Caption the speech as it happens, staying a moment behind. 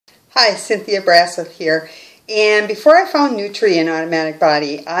Hi, Cynthia Brasseth here. And before I found Nutrie and Automatic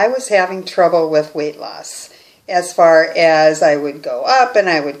Body, I was having trouble with weight loss. As far as I would go up and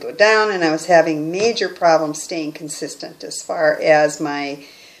I would go down, and I was having major problems staying consistent as far as my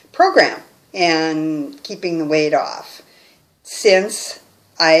program and keeping the weight off. Since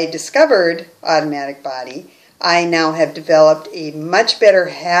I discovered Automatic Body, I now have developed a much better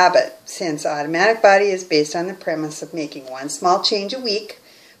habit, since Automatic Body is based on the premise of making one small change a week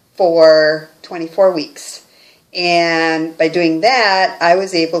for 24 weeks. And by doing that, I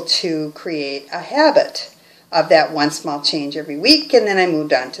was able to create a habit of that one small change every week, and then I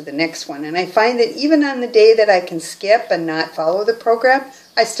moved on to the next one. And I find that even on the day that I can skip and not follow the program,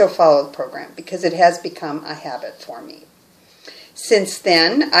 I still follow the program because it has become a habit for me. Since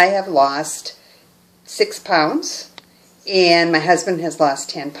then, I have lost 6 pounds, and my husband has lost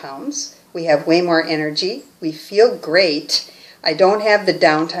 10 pounds. We have way more energy. We feel great. I don't have the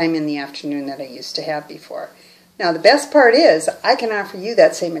downtime in the afternoon that I used to have before. Now, the best part is I can offer you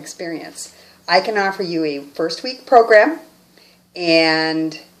that same experience. I can offer you a first week program,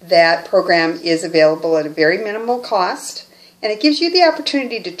 and that program is available at a very minimal cost, and it gives you the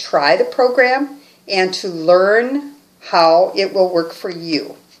opportunity to try the program and to learn how it will work for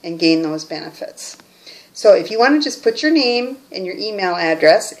you and gain those benefits. So if you want to just put your name and your email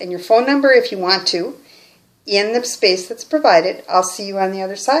address and your phone number if you want to in the space that's provided, I'll see you on the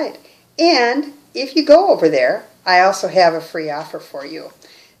other side. And if you go over there, I also have a free offer for you.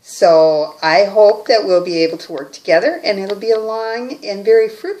 So I hope that we'll be able to work together, and it'll be a long and very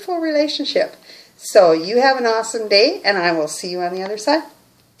fruitful relationship. So you have an awesome day, and I will see you on the other side.